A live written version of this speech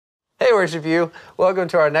Hey, WorshipU. Welcome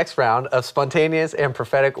to our next round of spontaneous and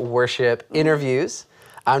prophetic worship interviews.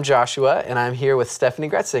 I'm Joshua, and I'm here with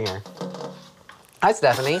Steffany Gretzinger. Hi,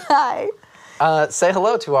 Steffany. Hi. Say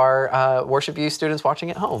hello to our WorshipU students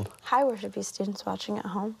watching at home. Hi, WorshipU students watching at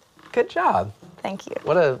home. Good job. Thank you.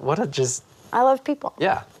 What a just... I love people.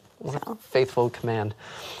 Yeah. What a faithful command.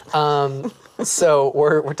 So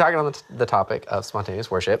we're talking on the topic of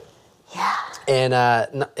spontaneous worship. Yeah.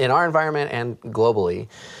 And in our environment and globally,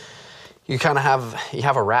 you kind of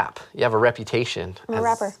have a rap. You have a reputation. I'm a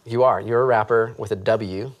rapper. You are. You're a rapper with a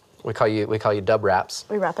W. We call you dub raps.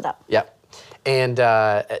 We wrap it up. Yep. And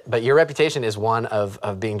but your reputation is one of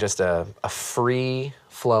being just a free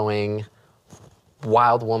flowing,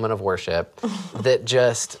 wild woman of worship that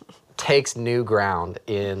just takes new ground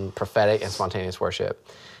in prophetic and spontaneous worship.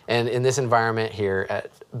 And in this environment here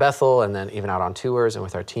at Bethel, and then even out on tours and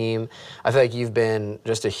with our team, I feel like you've been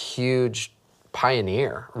just a huge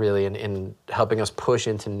pioneer, really, in helping us push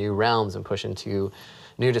into new realms and push into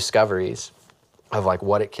new discoveries of like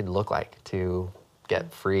what it could look like to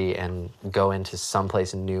get free and go into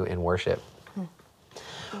someplace new in worship.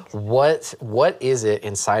 What is it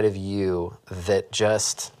inside of you that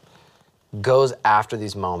just goes after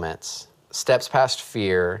these moments, steps past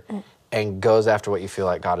fear, and goes after what you feel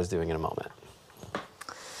like God is doing in a moment?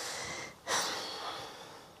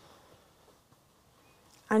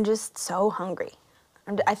 I'm just so hungry.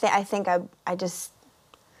 I think I just,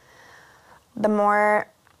 the more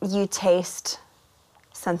you taste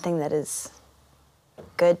something that is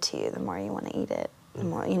good to you, the more you want to eat it. The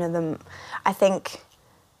more, I think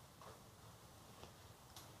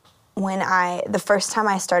the first time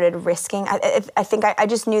I started risking, I think I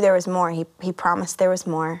just knew there was more. He promised there was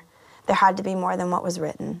more. There had to be more than what was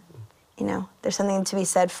written. There's something to be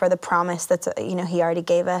said for the promise that's, he already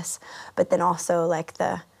gave us, but then also like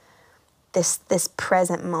this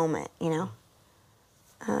present moment,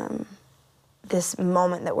 this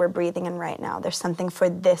moment that we're breathing in right now. There's something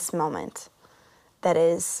for this moment that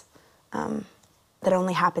is, that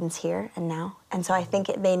only happens here and now. And so I think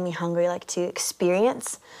it made me hungry, like to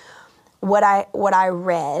experience what I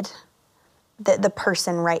read, the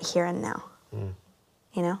person right here and now,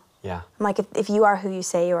 Yeah. I'm like, if you are who you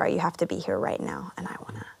say you are, you have to be here right now. And I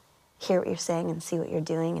want to hear what you're saying and see what you're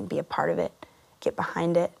doing and be a part of it, get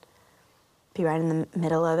behind it, be right in the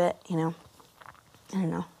middle of it, I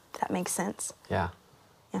don't know if that makes sense. Yeah.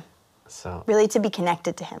 Yeah. So really to be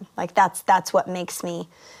connected to him. Like that's what makes me,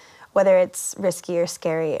 whether it's risky or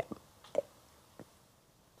scary,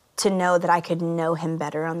 to know that I could know him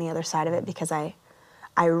better on the other side of it because I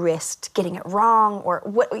risked getting it wrong or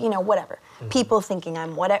whatever. Mm-hmm. People thinking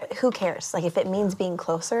I'm whatever. Who cares? Like if it means being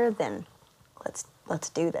closer, then let's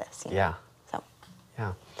do this. Yeah. So.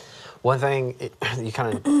 Yeah. One thing you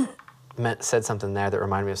kind of said something there that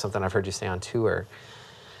reminded me of something I've heard you say on tour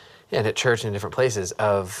and at church and in different places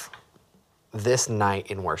of this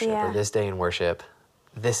night in worship or this day in worship.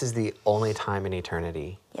 This is the only time in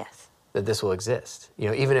eternity. Yes. That this will exist.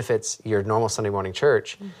 Even if it's your normal Sunday morning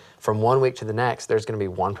church, from one week to the next, there's going to be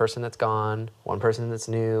one person that's gone, one person that's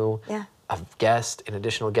new, a guest, an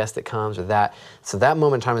additional guest that comes, or that. So that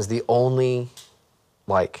moment in time is the only,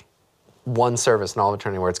 one service in all of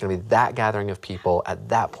eternity where it's going to be that gathering of people at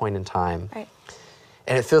that point in time. Right.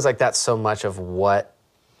 And it feels like that's so much of what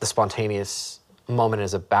the spontaneous moment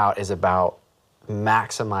is about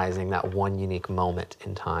maximizing that one unique moment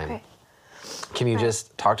in time. Right. Can you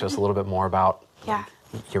just talk to us a little bit more about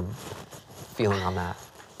your feeling on that?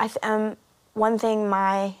 One thing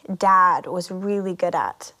my dad was really good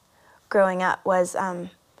at growing up was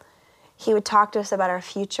he would talk to us about our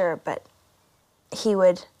future, but he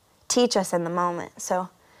would teach us in the moment. So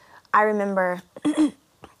I remember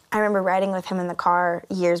riding with him in the car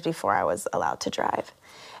years before I was allowed to drive.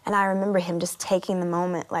 And I remember him just taking the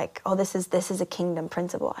moment like, oh, this is a kingdom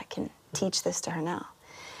principle. I can teach this to her now.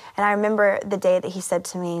 And I remember the day that he said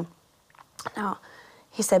to me,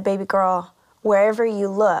 he said, baby girl, wherever you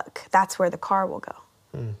look, that's where the car will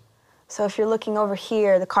go. So if you're looking over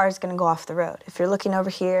here, the car's going to go off the road. If you're looking over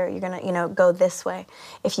here, you're going to, go this way.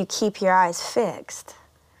 If you keep your eyes fixed,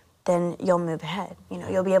 then you'll move ahead.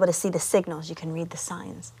 You'll be able to see the signals. You can read the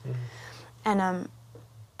signs. And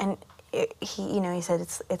he said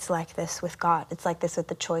it's like this with God. It's like this with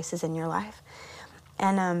the choices in your life.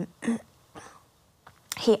 And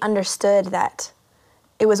he understood that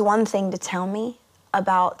it was one thing to tell me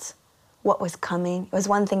about what was coming. It was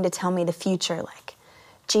one thing to tell me the future, like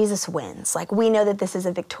Jesus wins. Like we know that this is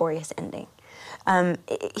a victorious ending.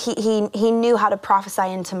 He knew how to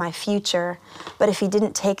prophesy into my future, but if he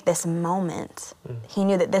didn't take this moment, he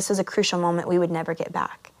knew that this was a crucial moment we would never get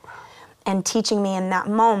back. And teaching me in that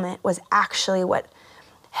moment was actually what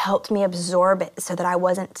helped me absorb it so that I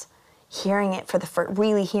wasn't hearing it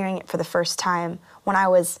really hearing it for the first time when I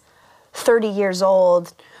was 30 years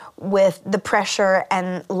old with the pressure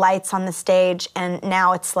and lights on the stage, and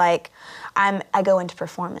now it's like I go into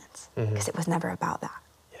performance because it was never about that.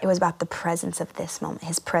 Yeah. It was about the presence of this moment,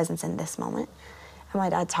 his presence in this moment. And my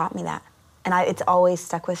dad taught me that. And it's always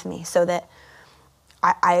stuck with me so that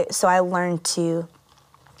I learned to,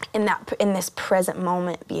 in this present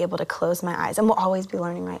moment, be able to close my eyes. And we'll always be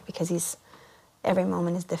learning, right? Because every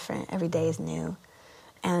moment is different, every day is new.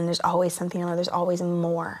 And there's always something to learn, there's always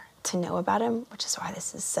more to know about him, which is why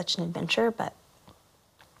this is such an adventure. But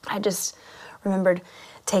I just remembered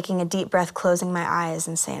taking a deep breath, closing my eyes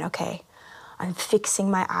and saying, okay, I'm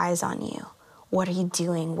fixing my eyes on you. What are you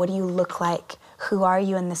doing? What do you look like? Who are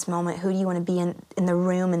you in this moment? Who do you want to be in the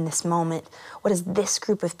room in this moment? What does this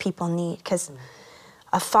group of people need? Because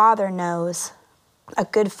a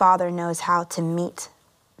good father knows how to meet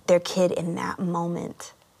their kid in that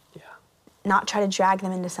moment. Yeah. Not try to drag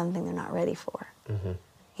them into something they're not ready for. Mm-hmm.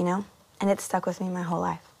 You know? And it's stuck with me my whole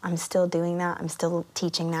life. I'm still doing that. I'm still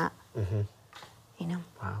teaching that. Mm-hmm. You know?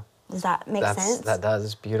 Wow. Does that make sense? That does.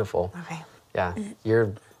 It's beautiful. Okay. Yeah.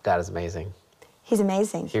 Your dad is amazing. He's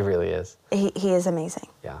amazing. He really is. He is amazing.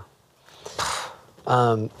 Yeah.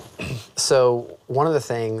 So one of the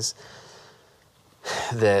things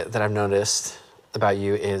that I've noticed about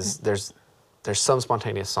you is there's some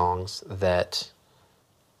spontaneous songs that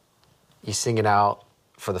you sing it out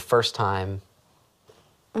for the first time,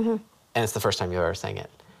 and it's the first time you ever sang it.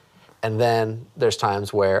 And then there's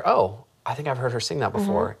times where, oh, I think I've heard her sing that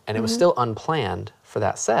before, and it was still unplanned for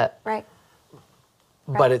that set. Right.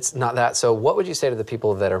 But it's not that. So what would you say to the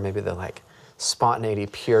people that are maybe the like spontaneity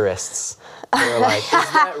purists? They're like, is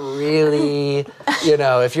that really,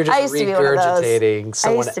 if you're just regurgitating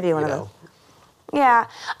someone. I used to be one of those. Yeah.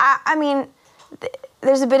 I mean,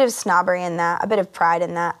 there's a bit of snobbery in that, a bit of pride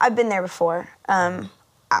in that. I've been there before. When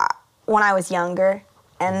I was younger,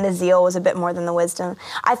 and the zeal was a bit more than the wisdom.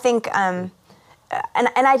 I think, and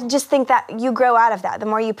I just think that you grow out of that. The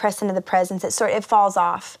more you press into the presence, it falls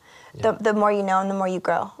off. Yeah. The more you know and the more you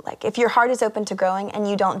grow. Like, if your heart is open to growing and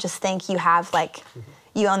you don't just think you have,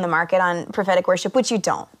 you own the market on prophetic worship, which you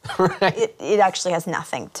don't. Right. It actually has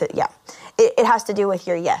nothing to, It has to do with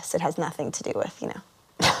your yes. It has nothing to do with,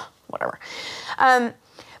 whatever.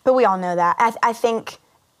 But we all know that. I think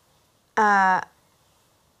to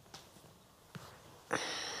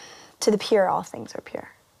the pure, all things are pure.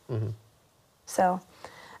 Mm-hmm. So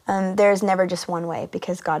there's never just one way,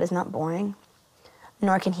 because God is not boring,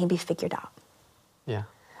 nor can he be figured out. Yeah.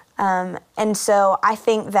 And so I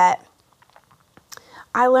think that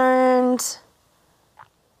I learned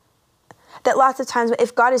that lots of times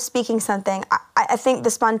if God is speaking something, I think the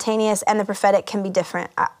spontaneous and the prophetic can be different.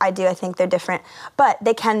 I think they're different, but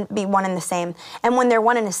they can be one and the same. And when they're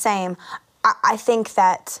one and the same, I think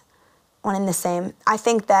that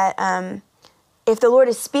if the Lord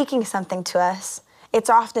is speaking something to us, it's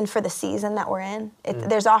often for the season that we're in.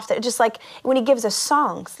 There's often, just like when he gives us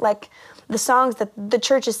songs, like the songs that the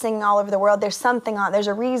church is singing all over the world, there's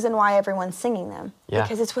a reason why everyone's singing them. Yeah.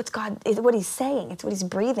 Because it's what he's saying, it's what he's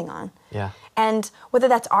breathing on. Yeah. And whether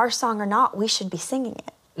that's our song or not, we should be singing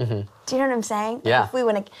it. Mm-hmm. Do you know what I'm saying? Yeah. If we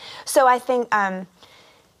want to, so I think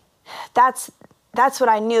that's what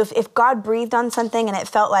I knew. If God breathed on something and it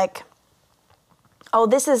felt like, oh,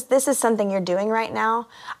 this is something you're doing right now,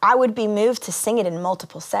 I would be moved to sing it in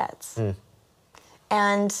multiple sets. Mm.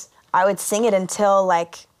 And I would sing it until,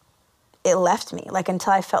 it left me,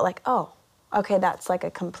 until I felt like, oh, okay, that's a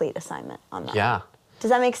complete assignment on that. Yeah.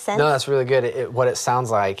 Does that make sense? No, that's really good. What it sounds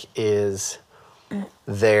like is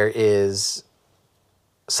there is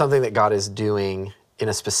something that God is doing in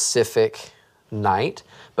a specific night,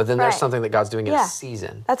 but then there's something that God's doing in a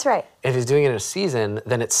season. That's right. If he's doing it in a season,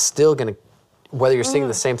 then it's still going to, whether you're singing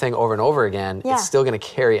the same thing over and over again, it's still going to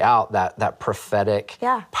carry out that prophetic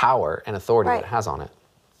power and authority that it has on it.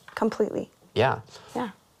 Completely. Yeah.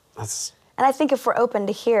 Yeah. And I think if we're open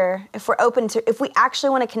to hear, if we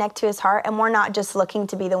actually want to connect to his heart, and we're not just looking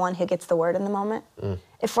to be the one who gets the word in the moment,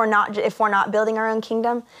 if we're not building our own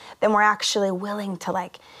kingdom, then we're actually willing to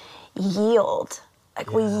yield.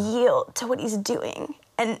 We yield to what he's doing.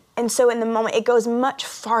 And so in the moment, it goes much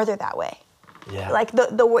farther that way. Yeah.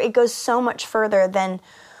 It goes so much further than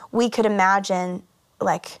we could imagine.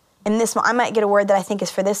 In this, I might get a word that I think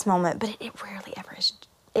is for this moment, but it rarely ever is.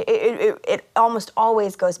 It almost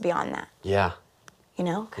always goes beyond that. Yeah.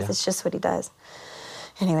 Because it's just what he does.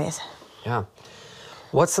 Anyways. Yeah.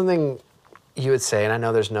 What's something you would say, and I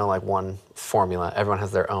know there's no one formula, everyone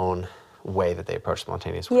has their own way that they approach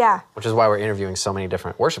spontaneous worship. Yeah. Which is why we're interviewing so many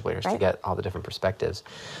different worship leaders to Right. get all the different perspectives.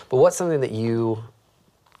 But what's something that you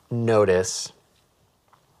notice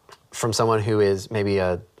from someone who is maybe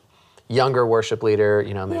a younger worship leader,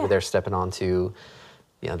 maybe Yeah. they're stepping onto,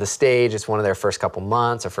 the stage, it's one of their first couple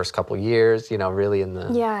months or first couple years, really in the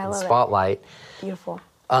I in love it. spotlight. Beautiful.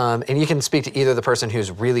 And you can speak to either the person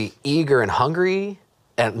who's really eager and hungry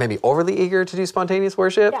and maybe overly eager to do spontaneous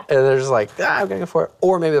worship, Yeah. and they're just like, I'm going to go for it.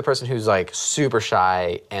 Or maybe the person who's like super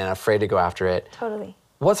shy and afraid to go after it. Totally.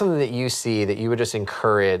 What's something that you see that you would just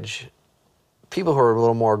encourage people who are a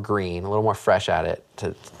little more green, a little more fresh at it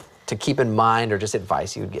to keep in mind, or just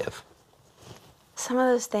advice you would give? Some of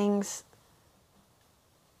those things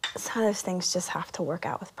just have to work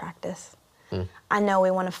out with practice. I know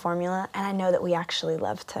we want a formula, and I know that we actually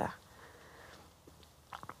love to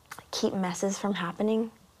keep messes from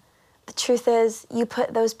happening. The truth is, you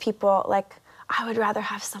put those people, like, I would rather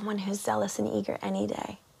have someone who's zealous and eager any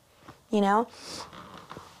day,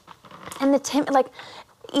 And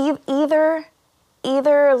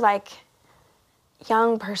either like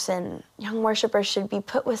young worshiper should be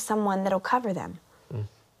put with someone that'll cover them.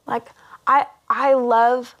 Like, I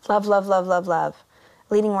love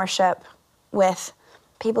leading worship with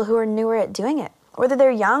people who are newer at doing it. Whether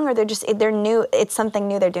they're young or they're new, it's something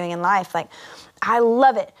new they're doing in life. Like, I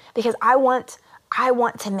love it because I want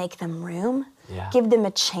to make them room, give them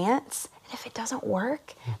a chance. And if it doesn't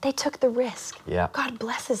work, they took the risk. Yeah. God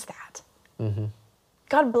blesses that.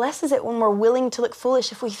 God blesses it when we're willing to look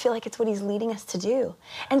foolish if we feel like it's what he's leading us to do.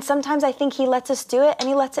 And sometimes I think he lets us do it and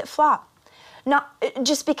he lets it flop. Not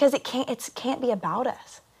just because it can't be about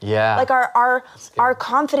us. Yeah. Like our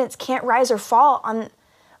confidence can't rise or fall on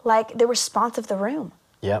like the response of the room.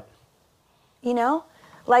 Yep.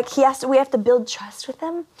 Like we have to build trust with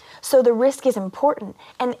them. So the risk is important.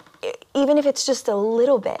 And even if it's just a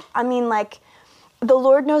little bit, I mean, like, the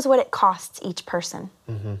Lord knows what it costs each person,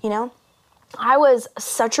 I was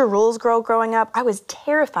such a rules girl growing up. I was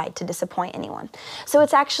terrified to disappoint anyone. So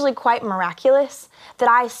it's actually quite miraculous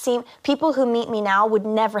that people who meet me now would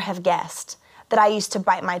never have guessed that I used to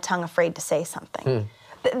bite my tongue afraid to say something.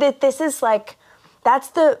 This is like, that's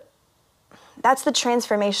the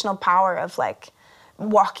transformational power of like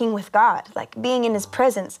walking with God, like being in his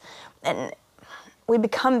presence. And we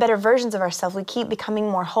become better versions of ourselves. We keep becoming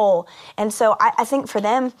more whole. And so I think for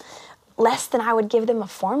them, less than I would give them a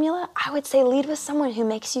formula, I would say lead with someone who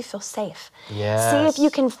makes you feel safe. Yes. See if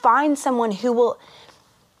you can find someone who will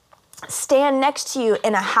stand next to you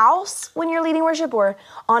in a house when you're leading worship or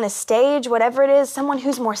on a stage, whatever it is, someone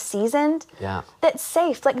who's more seasoned. Yeah. That's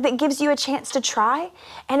safe, like that gives you a chance to try.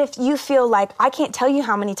 And if you feel like, I can't tell you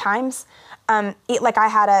how many times,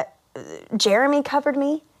 Jeremy covered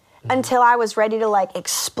me until I was ready to like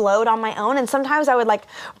explode on my own. And sometimes I would like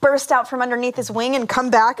burst out from underneath his wing and come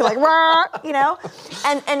back like, rah,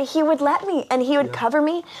 and he would let me and he would cover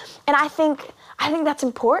me. And I think that's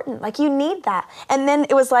important. Like, you need that. And then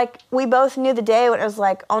it was like, we both knew the day when it was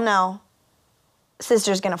like, oh no,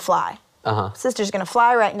 sister's gonna fly. Sister's gonna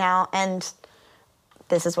fly right now. And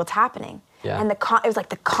this is what's happening. Yeah. And it was like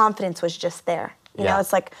the confidence was just there. You know,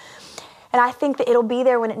 it's like, and I think that it'll be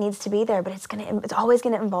there when it needs to be there, but it's always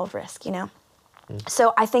gonna involve risk,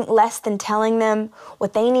 So I think less than telling them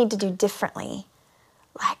what they need to do differently,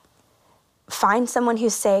 like, find someone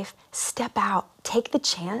who's safe, step out, take the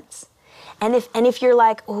chance. And if you're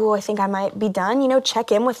like, oh, I think I might be done,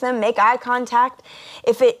 check in with them, make eye contact.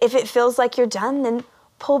 If it feels like you're done, then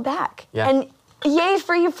pull back. Yeah. And yay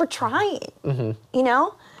for you for trying.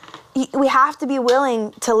 We have to be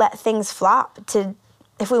willing to let things flop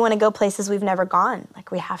if we want to go places we've never gone.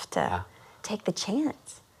 Like, we have to take the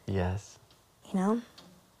chance. Yes.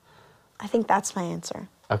 I think that's my answer.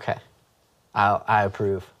 Okay. I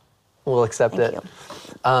approve. We'll accept Thank it.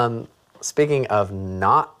 you. Speaking of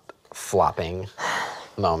not flopping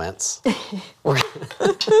moments, what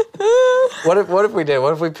if we did?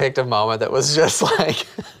 What if we picked a moment that was just like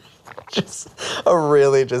just a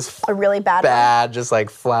really bad, just like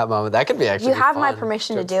flat moment? That could be actually You have fun my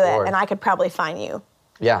permission to do explore. it, and I could probably find you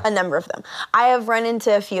Yeah. a number of them. I have run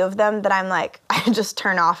into a few of them that I'm like, I just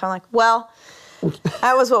turn off. I'm like, well,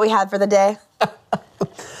 that was what we had for the day.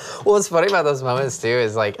 Well, what's funny about those moments too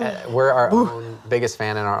is like we're our own biggest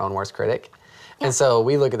fan and our own worst critic. And so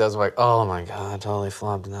we look at those and we're like, oh my God, I totally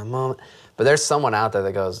flopped in that moment. But there's someone out there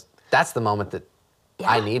that goes, that's the moment that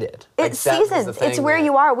I needed. It's seasons. It's where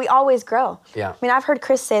you are. We always grow. Yeah. I mean, I've heard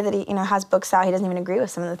Chris say that he, has books out. He doesn't even agree with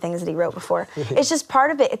some of the things that he wrote before. It's just part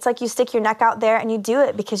of it. It's like you stick your neck out there and you do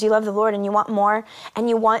it because you love the Lord and you want more and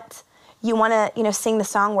you want to, sing the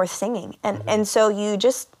song worth singing. And so you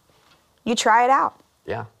try it out.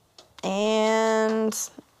 Yeah. And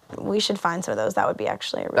we should find some of those. That would be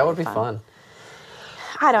actually a really That would be fun.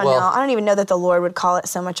 I don't know. I don't even know that the Lord would call it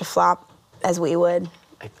so much a flop as we would.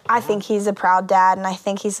 I think he's a proud dad, and I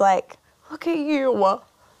think he's like, look at you.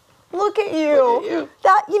 Look at you.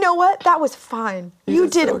 That, you know what? That was fine. You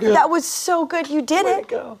did so good. That was so good. You did it.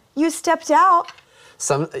 Go. You stepped out.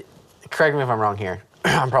 Correct me if I'm wrong here.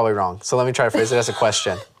 I'm probably wrong. So let me try to phrase it as a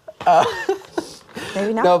question.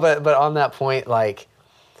 Maybe not. No, but on that point, like,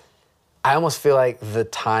 I almost feel like the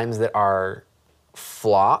times that are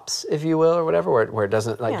flops, if you will, or whatever, where it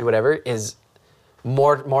doesn't do whatever, is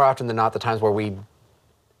more often than not the times where we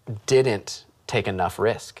didn't take enough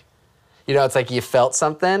risk. You know, it's like you felt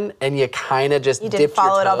something and you kind of just dipped your toes. You didn't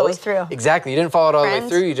follow it all the way through. Exactly. You didn't follow it all the way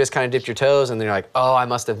through. You just kind of dipped your toes and then you're like, oh, I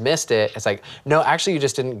must have missed it. It's like, no, actually you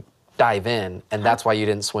just didn't dive in, and that's why you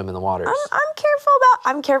didn't swim in the waters.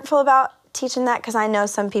 I'm careful about teaching that, because I know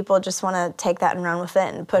some people just want to take that and run with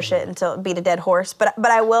it and push it until it beat a dead horse. But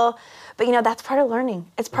I will. But you know, that's part of learning.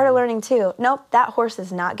 It's part of learning too. Nope, that horse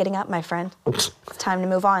is not getting up, my friend. It's time to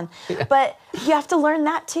move on. Yeah. But you have to learn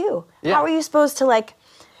that too. Yeah. How are you supposed to, like,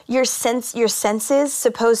 your senses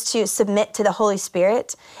supposed to submit to the Holy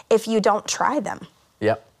Spirit if you don't try them?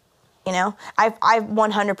 Yep. You know, I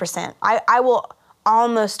 100%. I will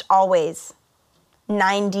almost always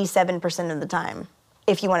 97% of the time,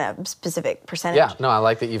 if you want a specific percentage. Yeah, no, I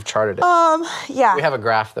like that you've charted it. Yeah. We have a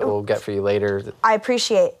graph that we'll get for you later. I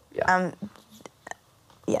appreciate. Yeah.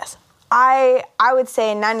 Yes. I would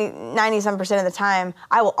say 90-some% of the time,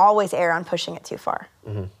 I will always err on pushing it too far.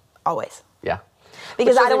 Mm-hmm. Always. Yeah.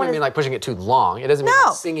 Because I don't want to mean like pushing it too long. It doesn't mean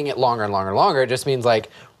like singing it longer and longer and longer. It just means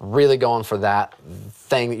like really going for that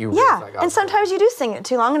thing that you really like. And sometimes you do sing it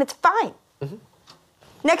too long and it's fine. Mm-hmm.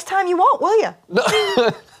 Next time you won't, will you? No.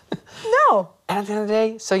 No. And at the end of the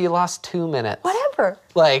day, so you lost 2 minutes. Whatever.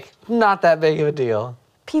 Like, not that big of a deal.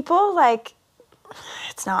 People, like,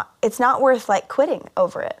 it's not worth, like, quitting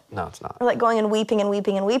over it. No, it's not. Or, like, going and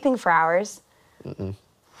weeping for hours. Mm-mm.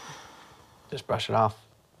 Just brush it off.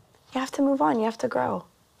 You have to move on. You have to grow.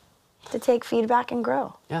 To take feedback and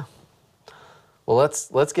grow. Yeah. Well,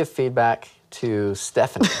 let's give feedback to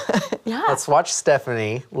Steffany. Yeah. Let's watch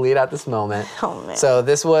Steffany lead out this moment. Oh, man. So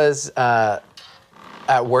this was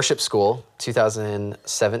at worship school,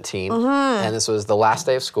 2017, and this was the last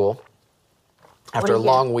day of school. After a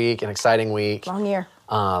long week, an exciting week. Long year.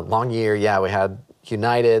 Long year, yeah. We had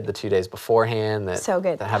United the 2 days beforehand. So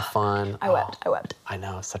good. That had fun. I wept. I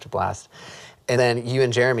know, it's such a blast. And then you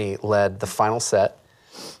and Jeremy led the final set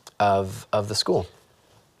of the school.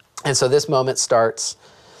 And so this moment starts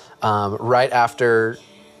right after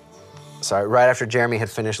Jeremy had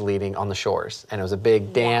finished leading on the shores. And it was a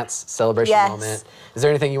big dance, celebration moment. Is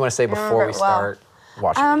there anything you want to say before we start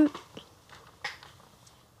watching it?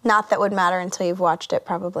 Not that would matter until you've watched it,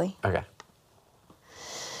 probably. Okay.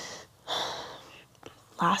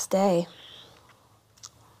 Last day.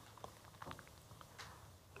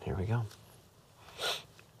 Here we go.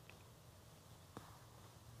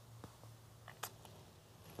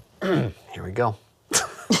 Here we go.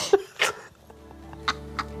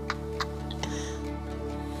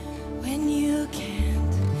 When you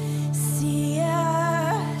can't see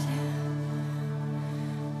it,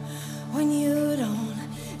 when you don't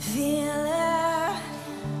feel it,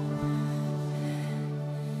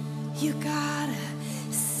 you gotta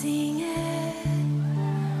sing it.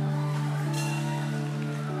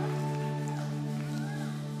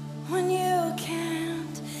 When you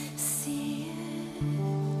can't see it,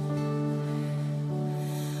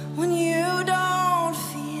 when you don't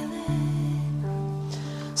feel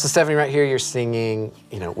it. So Steffany, right here, you're singing,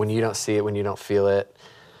 when you don't see it, when you don't feel it.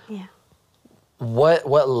 Yeah. What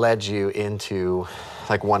led you into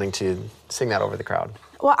like wanting to sing that over the crowd?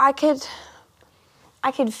 Well, I could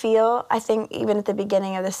feel, I think even at the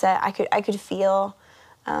beginning of the set, I could feel,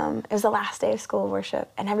 it was the last day of school worship,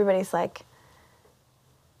 and everybody's like,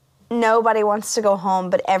 nobody wants to go home,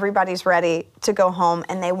 but everybody's ready to go home,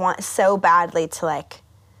 and they want so badly to, like,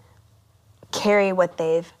 carry what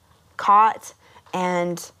they've caught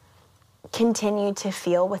and continue to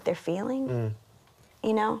feel what they're feeling,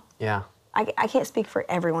 Yeah. I can't speak for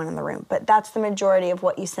everyone in the room, but that's the majority of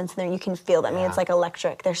what you sense in there. You can feel that. I mean, it's like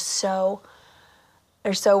electric. They're so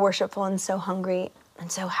worshipful and so hungry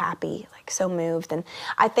and so happy, like so moved. And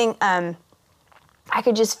I think I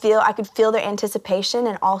could feel their anticipation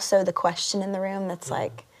and also the question in the room that's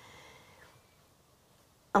like,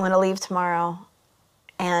 I'm going to leave tomorrow,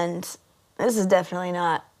 and this is definitely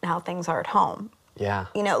not how things are at home. Yeah.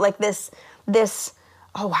 Like this,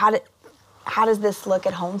 how does this look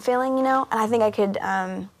at home feeling, And I think I could,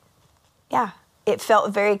 it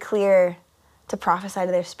felt very clear to prophesy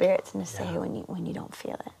to their spirits and to say when you don't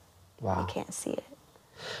feel it, Wow. you can't see it.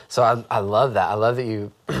 So I love that. I love that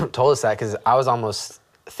you told us that, because I was almost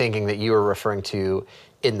thinking that you were referring to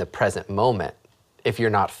in the present moment. If you're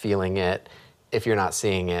not feeling it, if you're not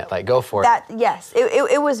seeing it, like, go for it. Yes,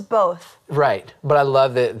 it was both. Right. But I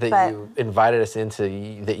love that you invited us into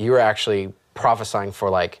that you were actually prophesying for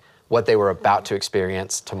like what they were about to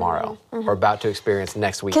experience tomorrow or about to experience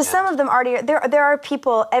next weekend. Because some of them already there are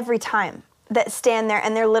people every time that stand there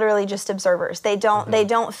and they're literally just observers. They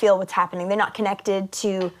don't feel what's happening. They're not connected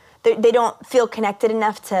to. They don't feel connected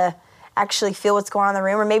enough to actually feel what's going on in the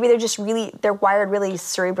room, or maybe they're wired really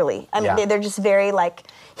cerebrally. I mean, they're just very like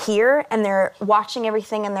here, and they're watching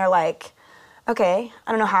everything, and they're like, okay,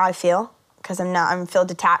 I don't know how I feel, because I feel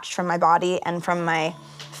detached from my body and from my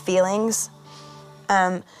feelings.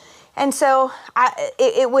 And so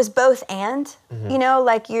it was both and, you know,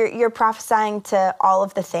 like you're prophesying to all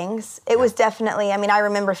of the things. It was definitely, I mean, I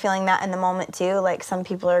remember feeling that in the moment too, like some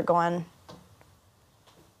people are going.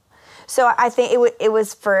 So I think it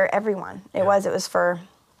was for everyone. It was for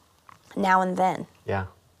now and then. Yeah.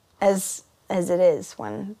 As it is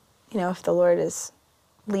when, you know, if the Lord is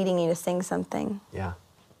leading you to sing something. Yeah.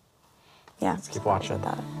 Yeah. Let's keep watching.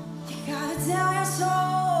 You gotta tell your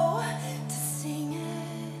soul to sing it,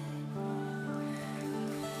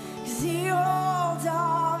 'cause He holds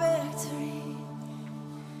our victory.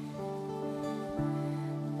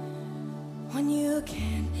 When you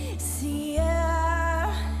can see it,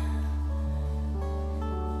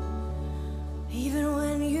 even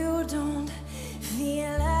when you don't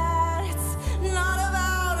feel it, it's not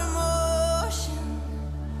about emotion.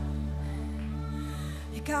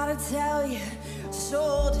 You gotta tell your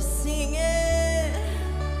soul to sing it,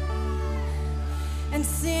 and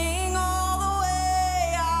sing all the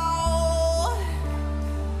way out.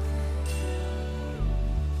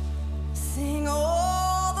 Sing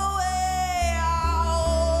all the way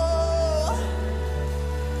out.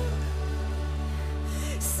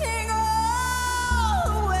 Sing all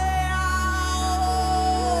the way out.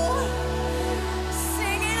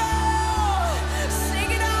 Sing it out. Sing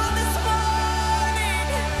it out this morning.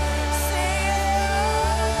 Sing it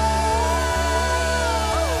out.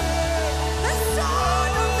 The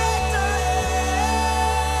song of victory.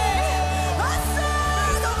 A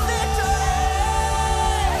song of victory.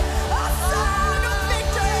 A song of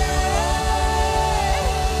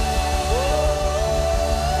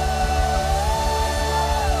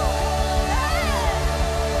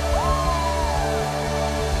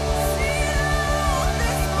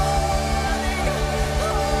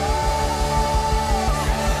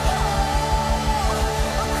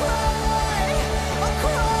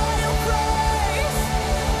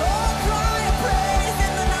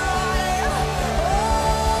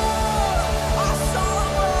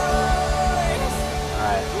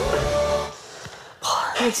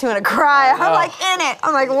Makes me want to cry. I'm like in it.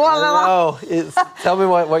 I'm like, whoa. Tell me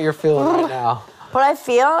what you're feeling right now. What I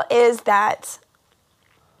feel is that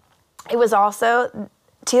it was also,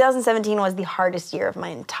 2017 was the hardest year of my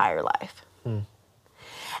entire life.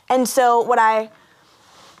 And so what I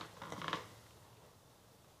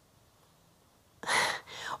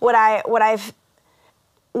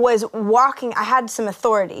was walking, I had some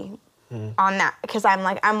authority on that, because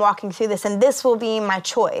I'm walking through this, and this will be my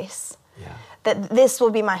choice. Yeah. That this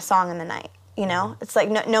will be my song in the night, you know? It's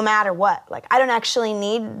like no matter what. Like, I don't actually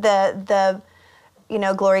need the you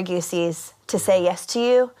know, glory goosies to say yes to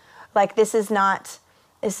you. Like,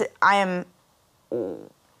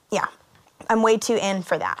 I'm way too in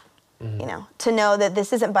for that, you know? To know that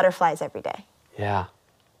this isn't butterflies every day. Yeah.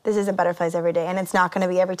 This isn't butterflies every day, and it's not gonna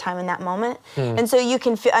be every time in that moment. And so you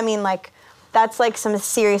can feel, I mean, like, that's like some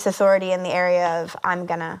serious authority in the area of I'm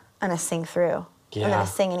gonna sing through. Yeah. I'm gonna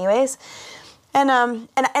sing anyways. And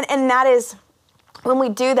that is when we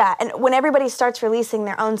do that, and when everybody starts releasing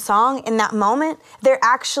their own song in that moment, they're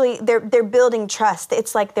building trust.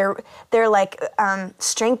 It's like they're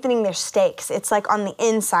strengthening their stakes. It's like on the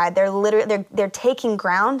inside, they're taking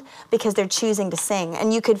ground because they're choosing to sing.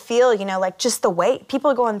 And you could feel, you know, like just the weight. People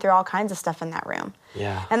are going through all kinds of stuff in that room.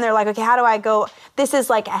 Yeah. And they're like, okay, how do I go? This is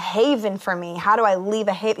like a haven for me. How do I leave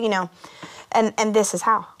a haven? You know, and this is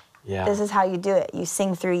how. Yeah. This is how you do it. You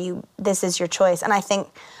sing through, this is your choice. And I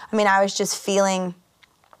was just feeling,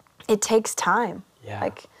 it takes time. Yeah.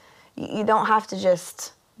 Like, you don't have to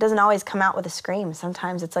it doesn't always come out with a scream.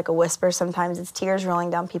 Sometimes it's like a whisper. Sometimes it's tears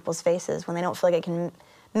rolling down people's faces when they don't feel like it can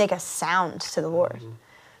make a sound to the Lord.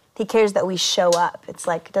 He cares that we show up. It's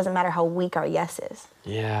like, it doesn't matter how weak our yes is.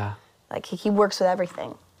 Yeah. Like, he works with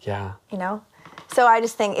everything. Yeah. You know? So I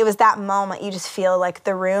just think it was that moment you just feel like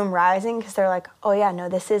the room rising because they're like, oh yeah, no,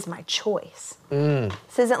 this is my choice.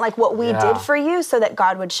 This isn't like what we did for you so that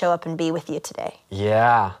God would show up and be with you today.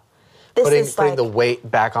 Yeah. This Putting is like the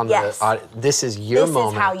weight back on the, this is your moment.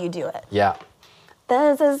 This is how you do it. Yeah.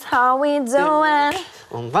 This is how we do it.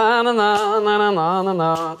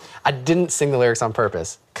 I didn't sing the lyrics on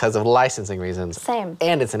purpose because of licensing reasons. Same.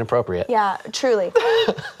 And it's inappropriate. Yeah, truly.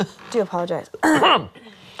 Do apologize.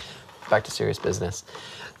 Back to serious business.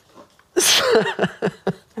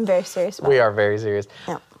 I'm very serious about We are very serious.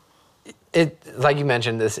 Yeah. Like you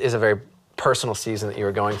mentioned, this is a very personal season that you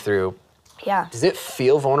were going through. Yeah. Does it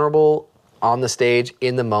feel vulnerable on the stage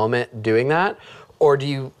in the moment doing that? Or do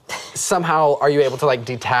you somehow, are you able to like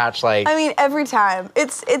detach like? I mean, every time.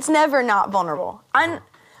 It's never not vulnerable.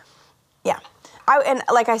 Yeah. And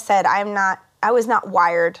like I said, I was not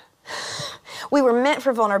wired. We were meant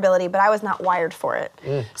for vulnerability, but I was not wired for it.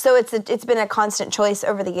 So it's been a constant choice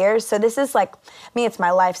over the years. So this is like, it's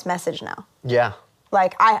my life's message now. Yeah.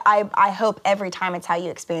 Like I hope every time it's how you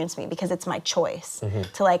experience me because it's my choice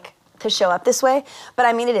to show up this way. But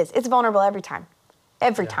I mean, it's vulnerable every time,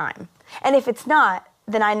 time. And if it's not,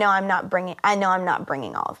 then I know I'm not bringing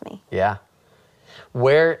all of me. Yeah.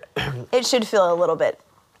 Where it should feel a little bit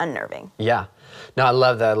unnerving. Yeah. No, I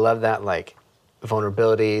love that. I love that like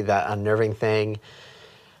vulnerability, that unnerving thing.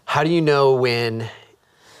 How do you know when?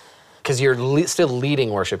 Because you're still leading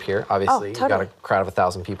worship here, obviously. Oh, totally. You've got a crowd of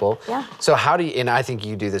 1,000 people. Yeah. So how do you, and I think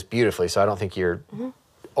you do this beautifully, so I don't think you're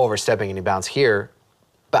overstepping any bounds here,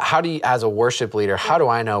 but how do you, as a worship leader, how do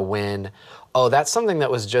I know when, oh, that's something that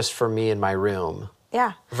was just for me in my room?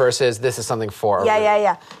 Yeah. Versus this is something for a room.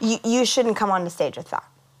 Yeah. You shouldn't come on the stage with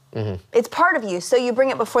that. It's part of you, so you bring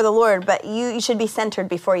it before the Lord, but you should be centered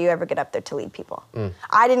before you ever get up there to lead people.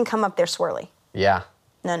 I didn't come up there swirly. Yeah.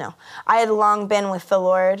 No. I had long been with the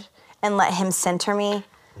Lord and let him center me,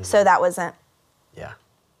 so that wasn't. Yeah.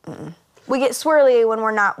 We get swirly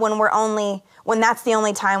when that's the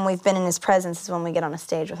only time we've been in his presence is when we get on a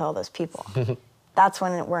stage with all those people. That's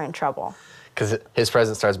when we're in trouble. Because his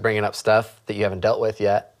presence starts bringing up stuff that you haven't dealt with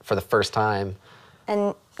yet for the first time.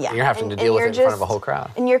 And yeah. You're having to deal with it in front of a whole crowd.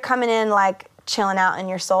 And you're coming in like chilling out in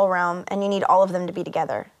your soul realm, and you need all of them to be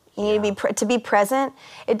together. You need to be present.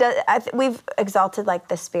 It does. We've exalted like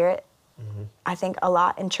the Spirit, I think, a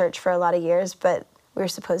lot in church for a lot of years, but we're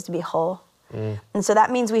supposed to be whole. And so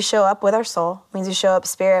that means we show up with our soul. It means we show up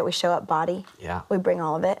spirit, we show up body. Yeah. We bring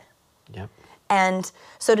all of it. Yep. And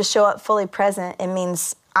so to show up fully present, it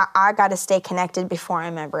means I got to stay connected before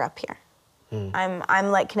I'm ever up here.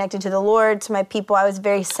 I'm like connected to the Lord, to my people. I was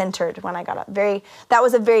very centered when I got up. That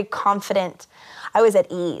was a very confident, I was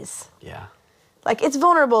at ease. Yeah. Like it's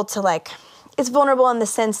vulnerable in the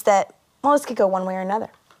sense that, well, this could go one way or another.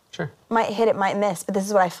 Sure. Might hit, it might miss, but this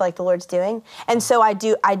is what I feel like the Lord's doing. And so I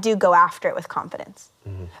do go after it with confidence.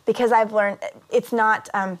 Because I've learned it's not,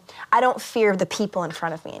 I don't fear the people in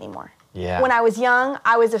front of me anymore. Yeah. When I was young,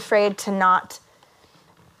 I was afraid to not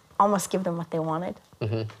almost give them what they wanted.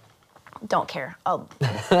 Don't care a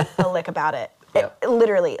lick about it. Yep.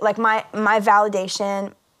 Literally, like my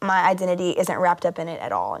validation, my identity isn't wrapped up in it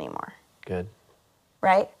at all anymore. Good.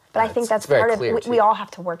 Right? But I think that's very part of clear, we all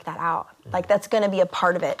have to work that out. Like that's going to be a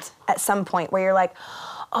part of it at some point where you're like,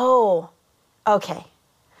 oh, okay.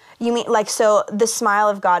 You mean like, so the smile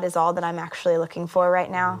of God is all that I'm actually looking for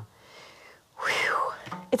right now. Whew.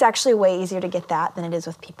 It's actually way easier to get that than it is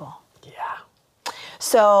with people. Yeah.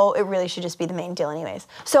 So it really should just be the main deal anyways.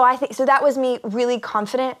 So I think, so that was me really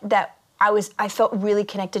confident that I felt really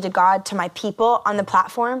connected to God, to my people on the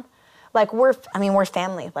platform. Like we're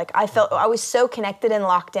family. Like I was so connected and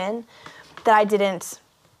locked in that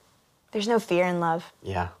there's no fear in love.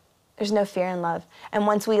 Yeah. There's no fear in love. And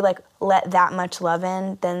once we like let that much love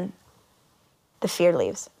in, then the fear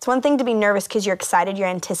leaves. It's one thing to be nervous because you're excited, you're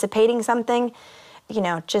anticipating something,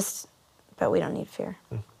 but we don't need fear.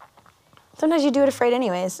 Sometimes you do it afraid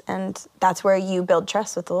anyways, and that's where you build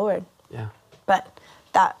trust with the Lord. Yeah. But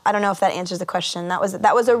I don't know if that answers the question. That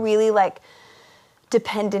was a really like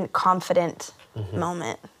dependent, confident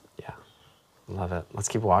moment. Yeah. Love it. Let's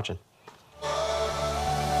keep watching.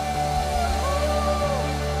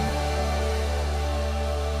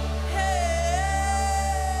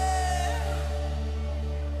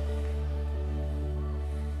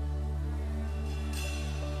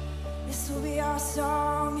 This will be our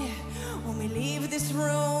song, yeah, when we leave this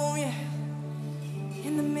room, yeah,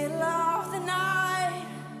 in the middle of the night,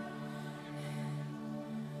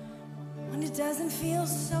 when it doesn't feel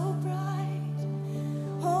so bright.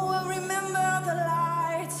 Oh, we'll remember the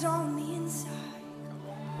lights on the inside.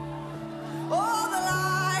 Oh, the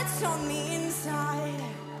lights on the inside.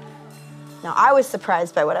 No, I was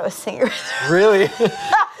surprised by what I was singing. Really?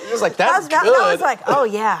 He was like, that's good. I was like, oh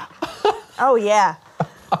yeah. Oh yeah.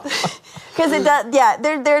 Because it does, yeah,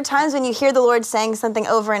 there are times when you hear the Lord saying something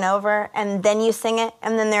over and over, and then you sing it,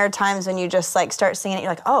 and then there are times when you just like start singing it,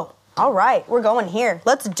 you're like, oh, all right, we're going here.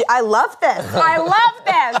 I love this. I love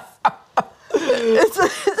this.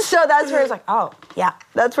 So that's where it's like, oh, yeah.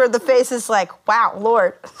 That's where the face is like, wow,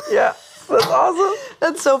 Lord. Yeah, that's awesome.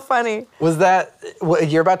 That's so funny. Was that,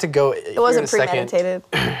 you're about to go. It wasn't premeditated.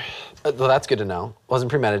 Well, that's good to know. Wasn't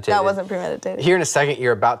premeditated. That wasn't premeditated. Here in a second,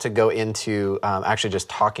 you're about to go into actually just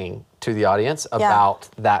talking to the audience about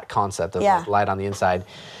that concept of like, light on the inside,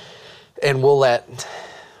 and we'll let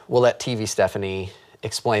TV Steffany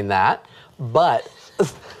explain that. But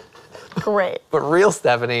great. But real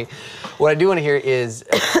Steffany, what I do want to hear is,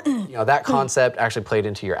 that concept actually played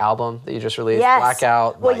into your album that you just released, yes.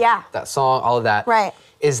 Blackout. Well, that song, all of that. Right.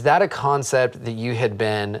 Is that a concept that you had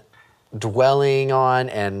been dwelling on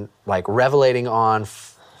and like revelating on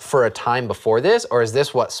for a time before this, or is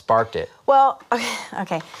this what sparked it? Well,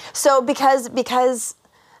 okay. So because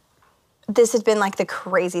this has been like the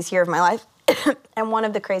craziest year of my life, and one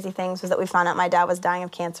of the crazy things was that we found out my dad was dying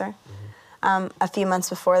of cancer a few months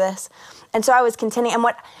before this, and so I was contending,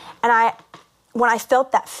 when I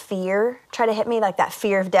felt that fear try to hit me, like that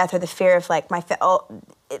fear of death or the fear of like all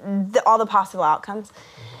the possible outcomes,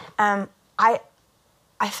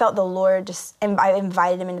 I felt the Lord I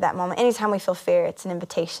invited him into that moment. Anytime we feel fear, it's an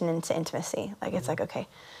invitation into intimacy. Like it's like, okay,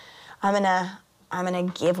 I'm gonna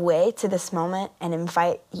give way to this moment and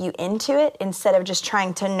invite you into it instead of just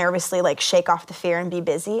trying to nervously like shake off the fear and be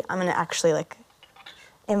busy. I'm gonna actually like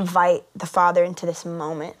invite the Father into this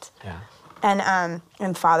moment. Yeah.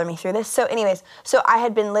 And Father me through this. So anyways, so I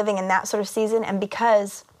had been living in that sort of season, and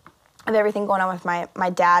because of everything going on with my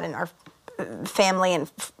dad and our family and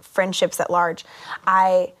friendships at large,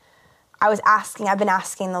 I've been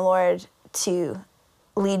asking the Lord to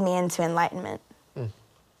lead me into enlightenment.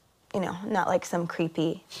 Not like some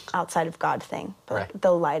creepy outside of God thing, but like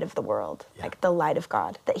the light of the world, like the light of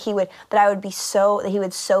God, that he would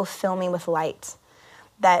so fill me with light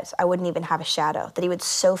that I wouldn't even have a shadow, that he would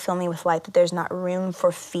so fill me with light that there's not room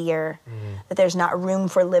for fear, that there's not room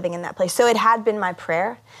for living in that place. So it had been my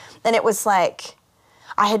prayer, and it was like,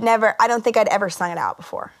 I don't think I'd ever sung it out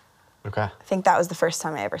before. Okay. I think that was the first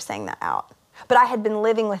time I ever sang that out. But I had been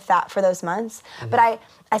living with that for those months. But I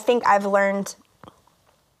think I've learned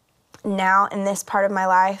now in this part of my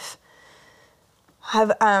life,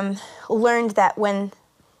 I've learned that when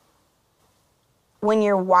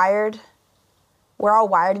you're wired, we're all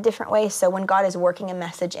wired a different way. So when God is working a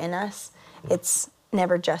message in us, it's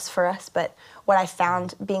never just for us. But what I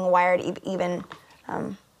found being wired even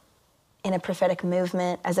in a prophetic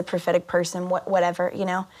movement, as a prophetic person, whatever,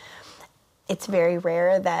 it's very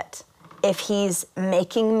rare that if he's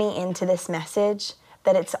making me into this message,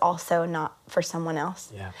 that it's also not for someone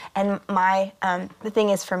else. Yeah. And the thing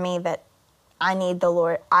is for me that I need the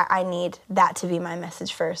Lord, I need that to be my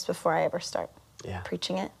message first before I ever start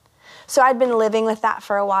preaching it. So I'd been living with that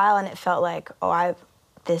for a while, and it felt like,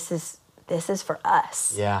 this is for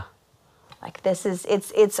us. Yeah. Like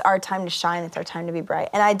it's our time to shine, it's our time to be bright.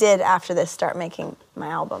 And I did, after this, start making my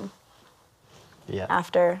album. Yeah.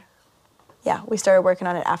 We started working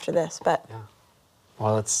on it after this, but. Yeah.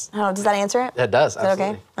 Well, I don't know, does that answer it? It does, absolutely.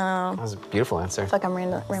 Is that okay? That was a beautiful answer. I feel like I'm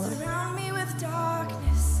rambling. Surround me with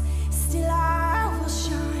darkness, still I will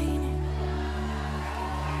shine.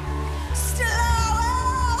 Still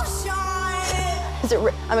I will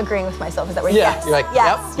shine. I'm agreeing with myself. Is that where Yeah, you're like,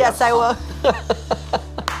 yes, yep. I will.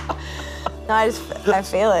 No, I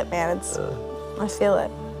feel it, man. I feel it.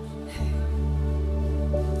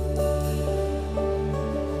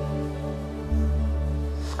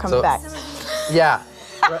 Come back. Yeah.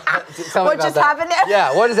 Tell me What about just that. happened there?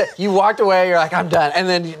 Yeah, what is it? You walked away, you're like, I'm done. And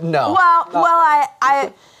then, no.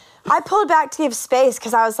 I pulled back to give space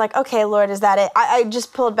because I was like, okay, Lord, is that it? I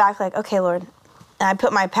just pulled back like, okay, Lord. And I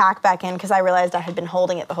put my pack back in because I realized I had been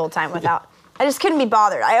holding it the whole time without. I just couldn't be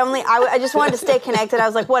bothered. I just wanted to stay connected. I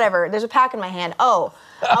was like, whatever, there's a pack in my hand. Oh,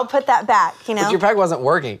 I'll put that back, But your pack wasn't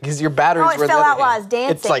working because your batteries were it fell out the while I was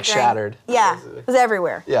dancing. It's like shattered. Yeah, it was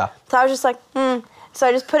everywhere. Yeah. So I was just like, So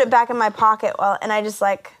I just put it back in my pocket, and I just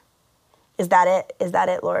like, is that it? Is that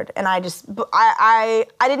it, Lord? And I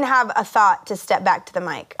didn't have a thought to step back to the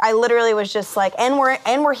mic. I literally was just like, and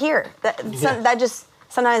we're here. That just,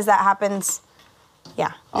 sometimes that happens.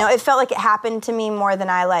 Yeah. No, it felt like it happened to me more than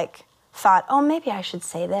I like thought, oh, maybe I should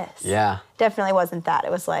say this. Yeah. Definitely wasn't that.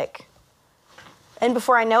 It was like, and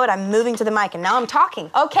before I know it, I'm moving to the mic and now I'm talking.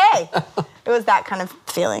 Okay. It was that kind of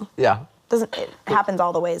feeling. Yeah. It happens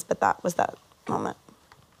all the ways, but that was that moment.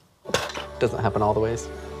 Doesn't happen all the ways.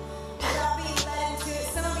 Without being led into it.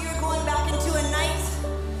 Some of you are going back into a night,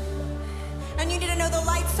 and you need to know the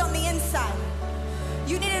lights on the inside.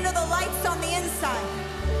 You need to know the lights on the inside.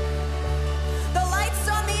 The lights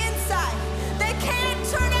on the inside. They can't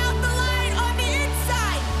turn out the light on the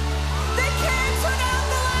inside. They can't turn out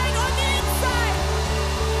the light on the inside.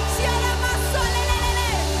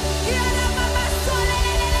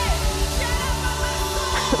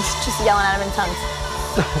 Just yelling at him in tongues.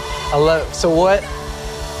 I love it. So what?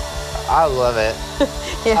 I love it.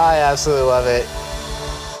 Yeah. I absolutely love it.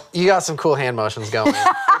 You got some cool hand motions going, which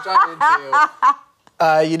I'm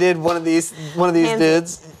into. You did one of these Hands.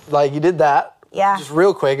 dudes. Like you did that. Yeah. Just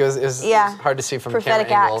real quick. It was Yeah. hard to see from Prophetic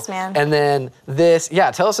the camera acts, angle. man. And then this,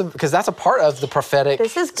 yeah. Tell us because that's a part of the prophetic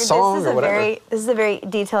song or whatever. This is a very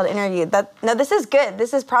detailed interview. This is good.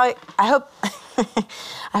 This is probably. I hope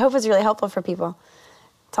it's really helpful for people.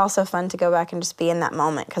 It's also fun to go back and just be in that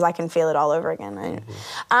moment because I can feel it all over again.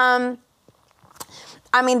 I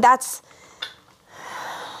mean, that's.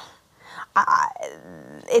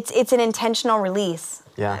 It's an intentional release.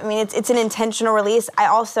 Yeah. I mean, it's an intentional release. I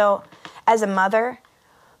also, as a mother,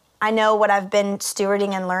 I know what I've been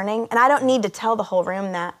stewarding and learning, and I don't need to tell the whole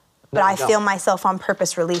room that, but I feel myself on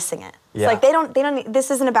purpose releasing it. Yeah. It's like they don't.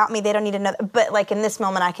 This isn't about me. They don't need to know. But like in this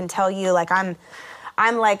moment, I can tell you, like I'm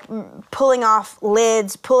like pulling off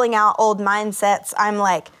lids, pulling out old mindsets. I'm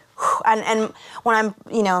like, and when I'm,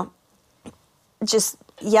 just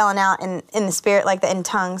yelling out in the spirit, like in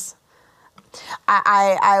tongues.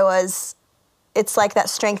 I was, it's like that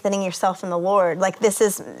strengthening yourself in the Lord. Like this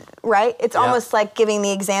is, right? It's almost like giving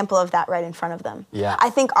the example of that right in front of them. Yeah. I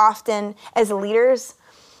think often as leaders,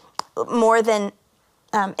 more than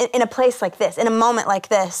in a place like this, in a moment like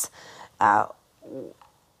this,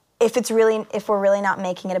 if we're really not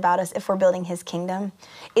making it about us, if we're building his kingdom,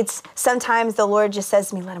 it's sometimes the Lord just says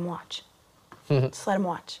to me, let him watch. Just let him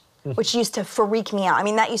watch. Which used to freak me out. I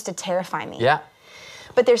mean, that used to terrify me. Yeah.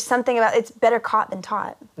 But there's something about it's better caught than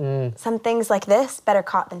taught. Some things like this, better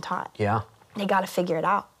caught than taught. Yeah. They got to figure it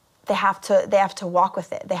out. They have to walk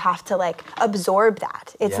with it. They have to like absorb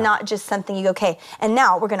that. It's not just something you go, okay, and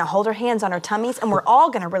now we're gonna hold our hands on our tummies and we're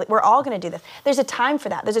all gonna do this. There's a time for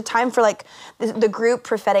that. There's a time for like the group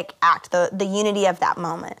prophetic act, the unity of that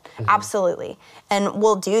moment. Absolutely. And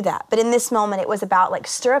we'll do that. But in this moment, it was about like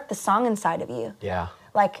stir up the song inside of you. Yeah.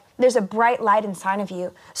 Like there's a bright light inside of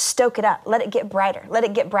you. Stoke it up. Let it get brighter. Let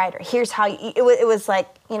it get brighter. Here's how it was like,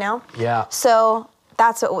 Yeah. So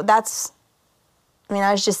I mean,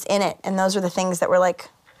 I was just in it, and those were the things that were like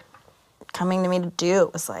coming to me to do.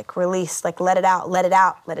 It was like release, like let it out, let it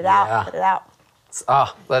out, let it out, let it out.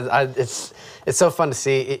 It's so fun to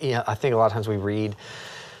see. I think a lot of times we read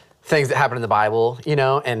things that happen in the Bible,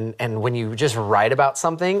 and when you just write about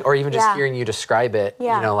something, or even just hearing you describe it,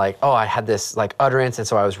 like, oh, I had this like utterance, and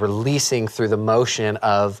so I was releasing through the motion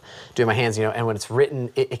of doing my hands, and when it's written,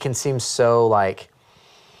 it can seem so like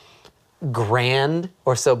grand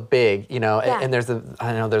or so big, and there's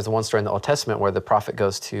the one story in the Old Testament where the prophet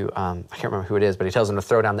goes to, I can't remember who it is, but he tells him to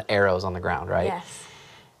throw down the arrows on the ground, right? Yes.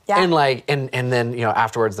 Yeah. And then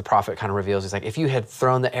afterwards the prophet kind of reveals, he's like, if you had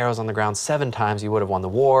thrown the arrows on the ground 7 times, you would have won the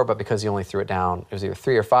war, but because you only threw it down, it was either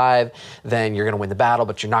 3 or 5, then you're going to win the battle,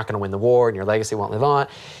 but you're not going to win the war, and your legacy won't live on.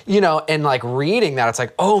 And like reading that, it's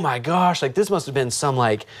like, oh my gosh, like this must have been some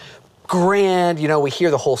like grand, we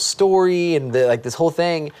hear the whole story and this whole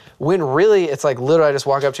thing, when really it's like literally I just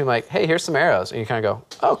walk up to him like, hey, here's some arrows, and you kind of go,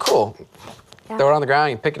 oh, cool. Yeah. Throw it on the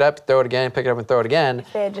ground, you pick it up, throw it again, pick it up and throw it again.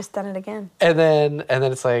 If they had just done it again. And then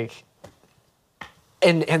it's like,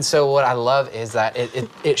 and so what I love is that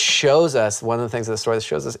it shows us, one of the things of the story that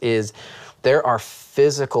shows us is there are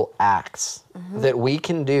physical acts that we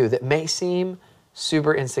can do that may seem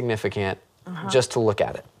super insignificant just to look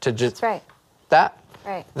at it. To just, that's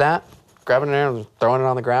right. That, grabbing an arrow and throwing it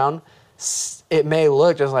on the ground, it may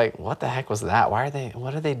look just like, what the heck was that?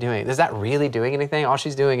 What are they doing? Is that really doing anything? All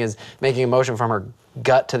she's doing is making a motion from her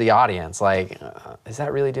gut to the audience. Like, is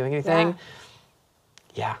that really doing anything?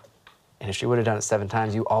 Yeah. And if she would have done it 7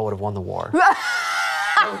 times, you all would have won the war. You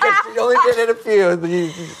only did it a few,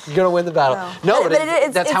 you're going to win the battle. No,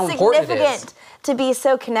 but that's how important it is. It's significant to be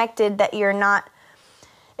so connected that you're not,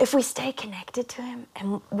 if we stay connected to him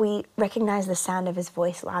and we recognize the sound of his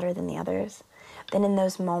voice louder than the others, then in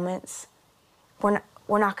those moments,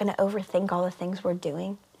 we're not going to overthink all the things we're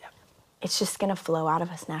doing. Yep. It's just going to flow out of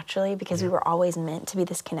us naturally because we were always meant to be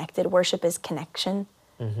this connected. Worship is connection.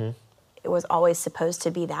 It was always supposed to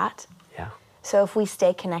be that. Yeah. So if we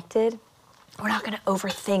stay connected, we're not going to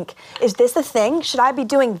overthink. Is this a thing? Should I be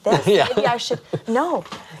doing this? Yeah. Maybe I should. No.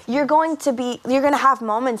 you're going to have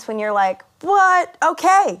moments when you're like, what?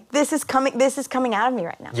 Okay, this is coming out of me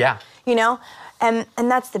right now. Yeah. You know? And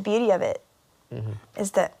that's the beauty of it,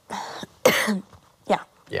 is that, yeah.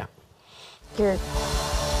 Yeah. You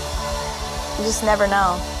just never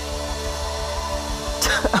know.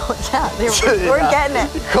 Oh, yeah, we're getting it.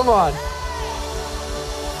 Come on.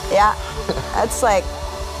 Yeah, that's like,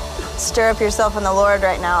 stir up yourself in the Lord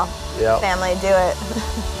right now. Yep. Family, do it.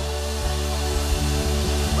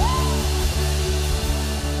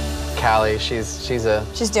 Callie, she's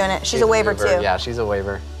doing it. She's a waver mover. too. Yeah, she's a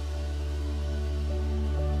waver.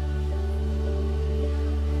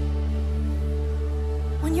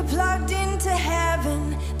 When you're plugged into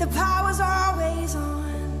heaven, the power's always on.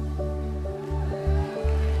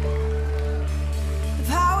 The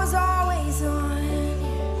power's always on.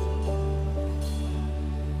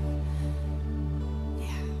 Yeah.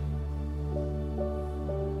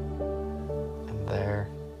 And there,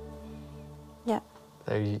 Yeah.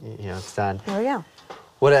 it's done. There we go.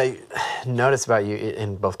 What I notice about you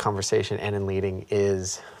in both conversation and in leading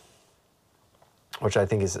is, which I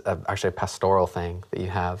think is actually a pastoral thing that you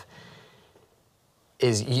have,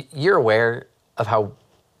 is you're aware of how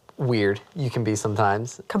weird you can be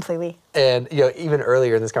sometimes. Completely. And even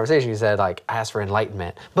earlier in this conversation, you said like, ask for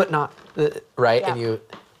enlightenment, but not right. Yeah. And you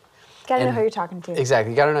Gotta know who you're talking to.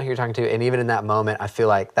 exactly, you got to know who you're talking to. And even in that moment, I feel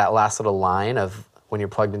like that last little line of when you're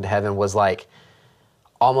plugged into heaven was like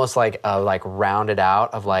almost like rounded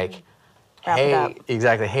out of like, Wrap it up. hey,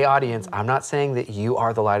 exactly, hey audience, I'm not saying that you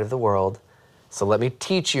are the light of the world. So let me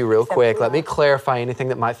teach you real quick. Let me clarify anything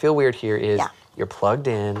that might feel weird here is you're plugged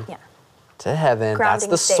in to heaven. Grounding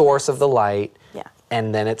That's the source of the light. Yeah.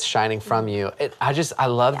 And then it's shining from you. I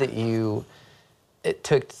love that it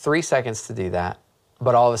took 3 seconds to do that.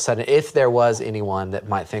 But all of a sudden, if there was anyone that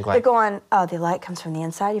might think like, They're going, oh, the light comes from the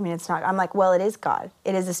inside? You mean it's not? I'm like, well, it is God.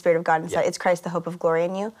 It is the Spirit of God inside. Yeah. It's Christ, the hope of glory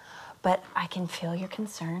in you. But I can feel your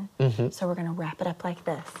concern. So we're going to wrap it up like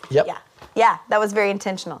this. Yep. Yeah. Yeah, that was very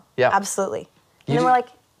intentional. Yeah. Absolutely. And then we're like,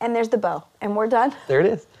 and there's the bow. And we're done. there it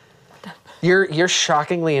is. You're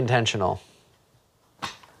shockingly intentional.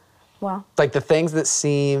 Well, Like the things that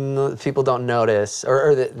seem people don't notice,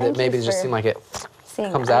 or that Thank maybe you just for seem like it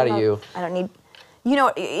seeing comes that. out of you. I don't need,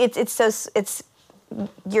 it's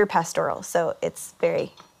you're pastoral, so it's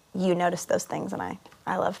very, you notice those things, and I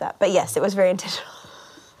love that. But yes, it was very intentional.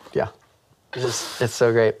 Yeah, it's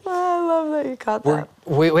so great. I love that you caught that.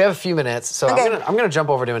 We have a few minutes, so Okay. I'm gonna jump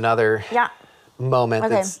over to another moment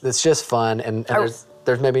Okay. that's just fun, and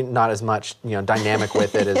there's maybe not as much dynamic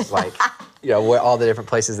with it as like where all the different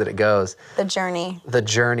places that it goes. The journey. The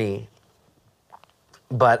journey.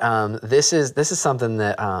 But this is something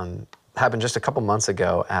that happened just a couple months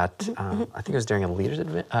ago at I think it was during a leaders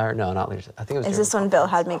event. No, not leaders. I think it was. Is during this when Bill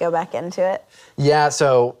had me go back into it? Yeah.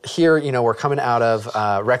 So here, we're coming out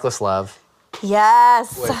of Reckless Love,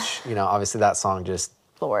 Yes. which obviously that song just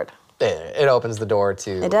Lord. it opens the door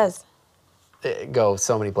to. It does. Go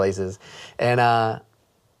so many places, and I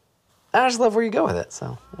just love where you go with it.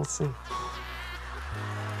 So let's see.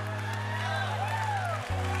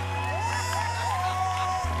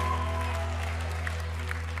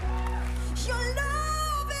 Your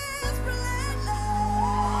love is relentless.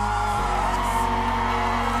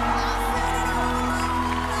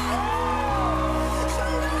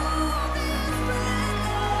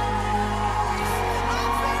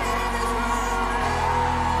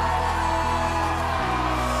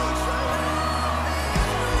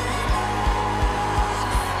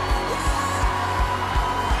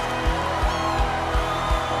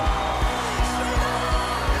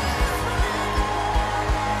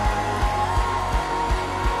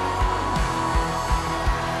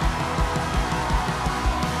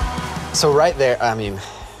 So right there, I mean,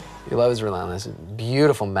 your love is relentless.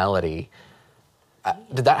 Beautiful melody.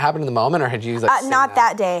 Did that happen in the moment, or had you like? Not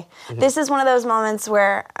that day. This is one of those moments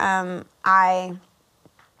where I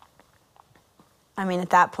mean,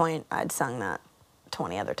 at that point, I'd sung that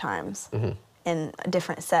 20 other times in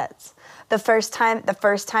different sets. The first time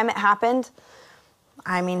it happened,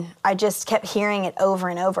 I mean, I just kept hearing it over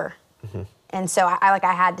and over, and so I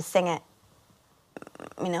had to sing it.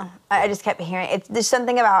 I just kept hearing it. There's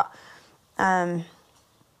something about, I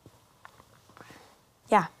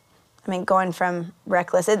mean, going from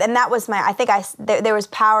reckless, and that was there was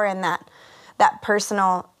power in that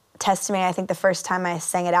personal testimony. I think the first time I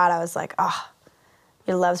sang it out, I was like, oh,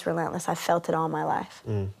 your love's relentless. I felt it all my life.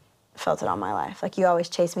 Felt it all my life. Like, you always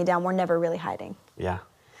chase me down. We're never really hiding. Yeah.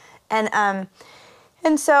 And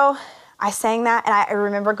so I sang that, and I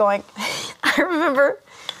remember I remember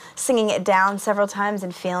singing it down several times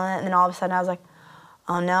and feeling it, and then all of a sudden I was like,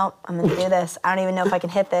 oh no, I'm gonna do this. I don't even know if I can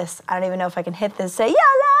hit this. I don't even know if I can hit this. Say, yeah,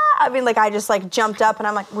 I mean, like I just like jumped up and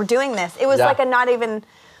I'm like, we're doing this. It was like a not even,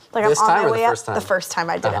 like This I'm on time my or the way up. first time? The first time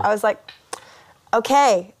I did it. I was like,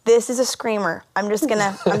 okay, this is a screamer. I'm just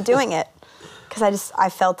gonna, I'm doing it. Cause I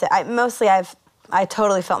felt it. I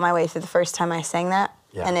totally felt my way through the first time I sang that.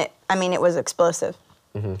 Yeah. And it was explosive.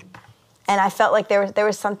 And I felt like there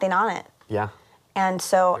was something on it. Yeah. And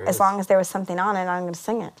so There as is. long as there was something on it, I'm gonna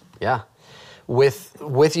sing it. Yeah.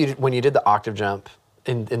 With you, when you did the octave jump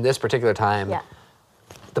in this particular time, Yeah.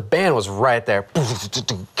 the band was right there.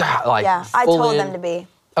 Like, Yeah, I full told in. them to be.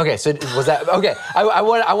 Okay, so was that, okay, I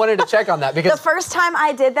wanted to check on that because. The first time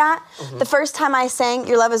I did that, the first time I sang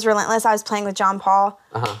Your Love is Relentless, I was playing with John Paul.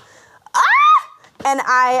 And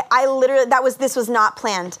I literally, this was not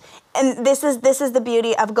planned. And this is the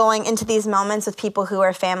beauty of going into these moments with people who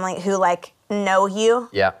are family, who like know you.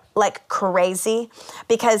 Yeah. Like crazy.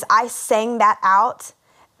 Because I sang that out,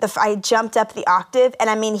 I jumped up the octave,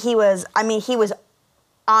 and he was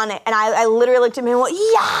on it. And I literally looked at him and went,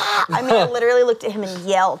 yeah! I literally looked at him and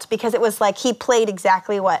yelled, because it was like he played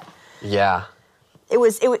exactly what. Yeah. He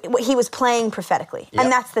was playing prophetically. Yep.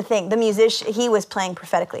 And that's the thing. The musician, he was playing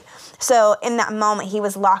prophetically. So in that moment, he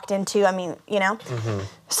was locked into,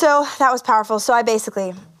 So that was powerful. So I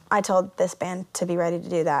told this band to be ready to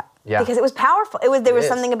do that. Yeah. Because it was powerful. There was is.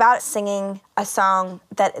 something about singing a song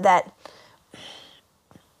that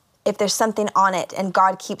if there's something on it and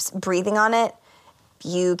God keeps breathing on it,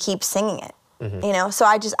 you keep singing it. So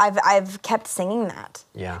I've kept singing that.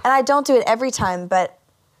 Yeah. And I don't do it every time, but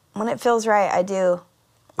when it feels right, I do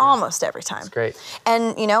almost every time. That's great.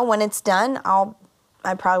 And when it's done,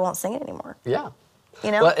 I probably won't sing it anymore. Yeah.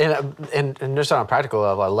 Well, and just on a practical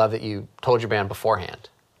level, I love that you told your band beforehand.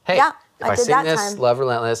 Hey, Yeah, if I I did sing that this, time. Love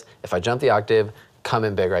Relentless, if I jump the octave, come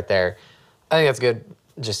in big right there. I think that's good.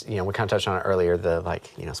 Just, we kind of touched on it earlier, the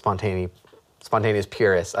spontaneous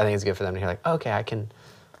purists. I think it's good for them to hear like, okay, I can,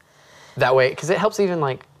 that way, because it helps even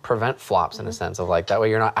like prevent flops in a sense of like, that way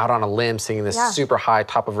you're not out on a limb singing this super high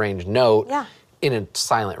top of range note in a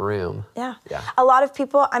silent room. Yeah. Yeah. A lot of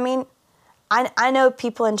people, I know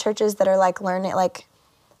people in churches that are like learning, like,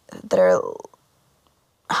 that are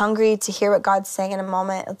hungry to hear what God's saying in a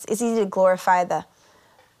moment. It's easy to glorify the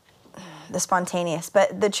spontaneous,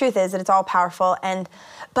 but the truth is that it's all powerful.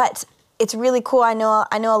 But it's really cool. I know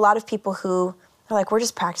a lot of people who are like, we're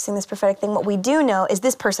just practicing this prophetic thing. What we do know is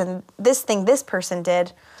this thing this person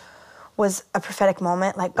did was a prophetic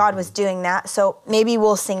moment. Like God was doing that. So maybe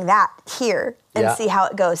we'll sing that here and see how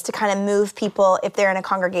it goes, to kind of move people if they're in a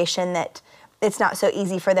congregation that it's not so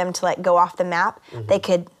easy for them to like go off the map. They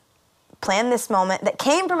could plan this moment that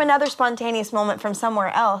came from another spontaneous moment from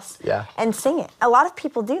somewhere else and sing it. A lot of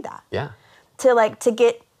people do that. Yeah.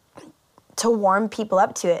 To warm people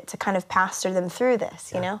up to it, to kind of pastor them through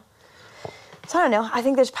this, you know? So I don't know. I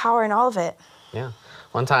think there's power in all of it. Yeah.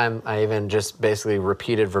 One time I even just basically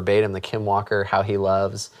repeated verbatim the Kim Walker, How He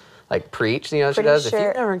Loves, like preach, she does. Pretty If sure.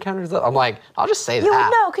 you've never encountered that, I'm like, I'll just say that. You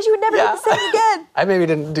would know, because you would never get to say it again. I maybe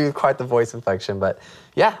didn't do quite the voice inflection, but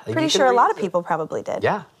yeah. Like Pretty sure a lot of people probably did.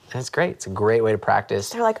 Yeah, and it's great. It's a great way to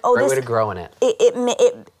practice. They're like, oh, great this way to grow in it.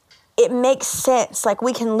 It makes sense. Like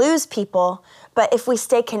we can lose people, but if we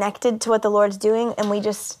stay connected to what the Lord's doing and we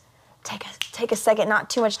just take a second, not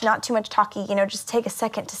too much talky, just take a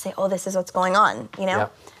second to say, oh, this is what's going on,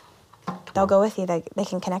 Yep. They'll go with you. They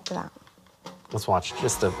can connect to that. Let's watch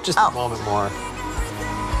just a moment more.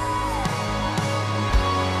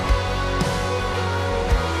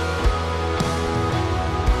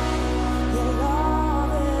 Your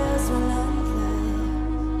love is relentless.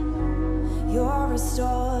 You're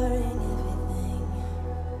restoring everything.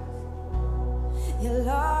 Your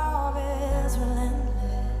love is relentless.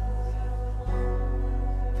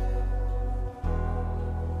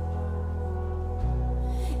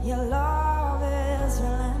 Your love is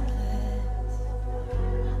relentless.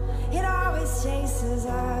 It always chases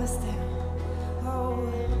us down. Oh,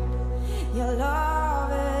 your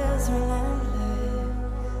love is relentless.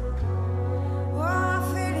 Oh, I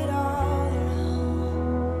feel it all around.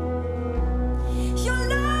 Your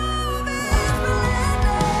love is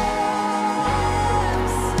relentless.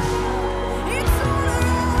 It's all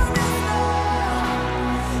around us now.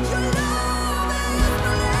 Your love is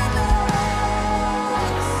relentless.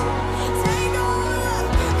 Take over,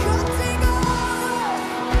 come take over.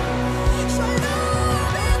 Your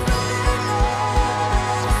love is relentless.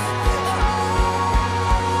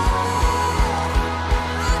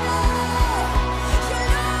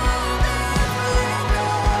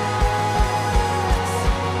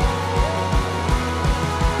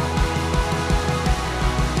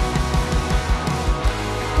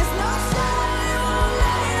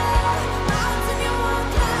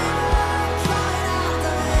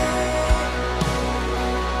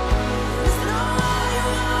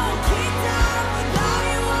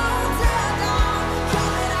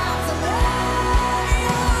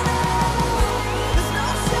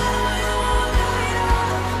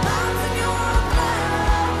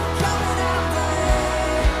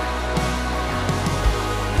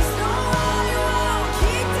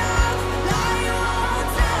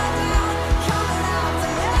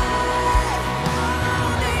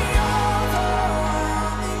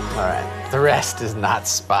 rest is not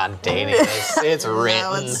spontaneous. It's written.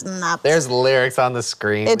 No, it's not. There's lyrics on the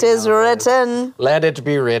screen. It We is know this. written. Let it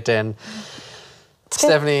be written.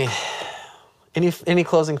 Steffany, any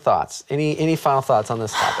closing thoughts? Any final thoughts on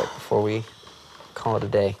this topic before we call it a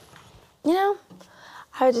day? You know,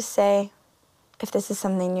 I would just say, if this is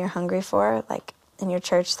something you're hungry for, like in your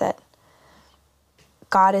church, that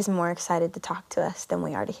God is more excited to talk to us than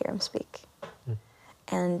we are to hear him speak.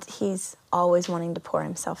 And he's always wanting to pour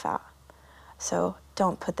himself out. So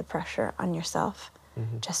don't put the pressure on yourself.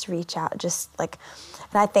 Just reach out. Just like,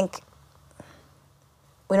 and I think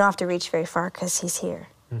we don't have to reach very far because he's here.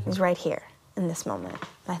 He's right here in this moment.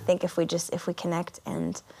 And I think if we connect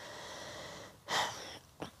and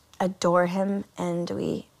adore him and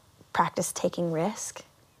we practice taking risk,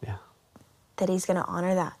 that he's going to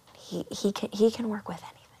honor that. He can work with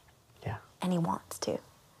anything. Yeah. And he wants to.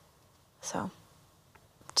 So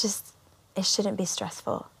just, it shouldn't be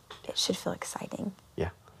stressful. It should feel exciting. Yeah.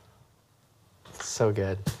 So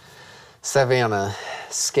good. Steffany, on a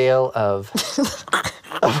scale of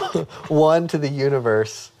 1 to the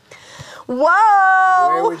universe,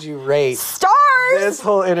 Whoa! where would you rate Stars! this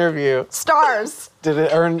whole interview? Stars! Did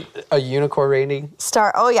it earn a unicorn rating?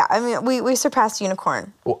 Oh yeah, I mean, we surpassed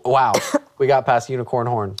unicorn. Wow. We got past unicorn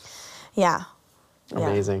horn. Yeah.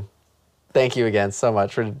 Amazing. Thank you again so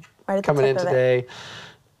much for Right at the coming in tip of today.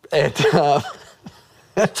 And,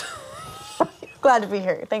 Glad to be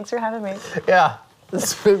here. Thanks for having me. yeah,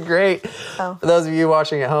 this has been great. Oh. For those of you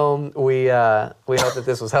watching at home, we hope that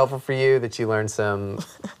this was helpful for you, that you learned some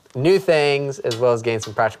new things, as well as gain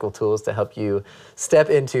some practical tools to help you step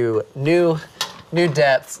into new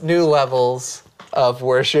depths, new levels of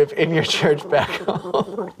worship in your church back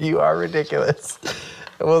home. You are ridiculous.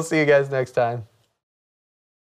 And we'll see you guys next time.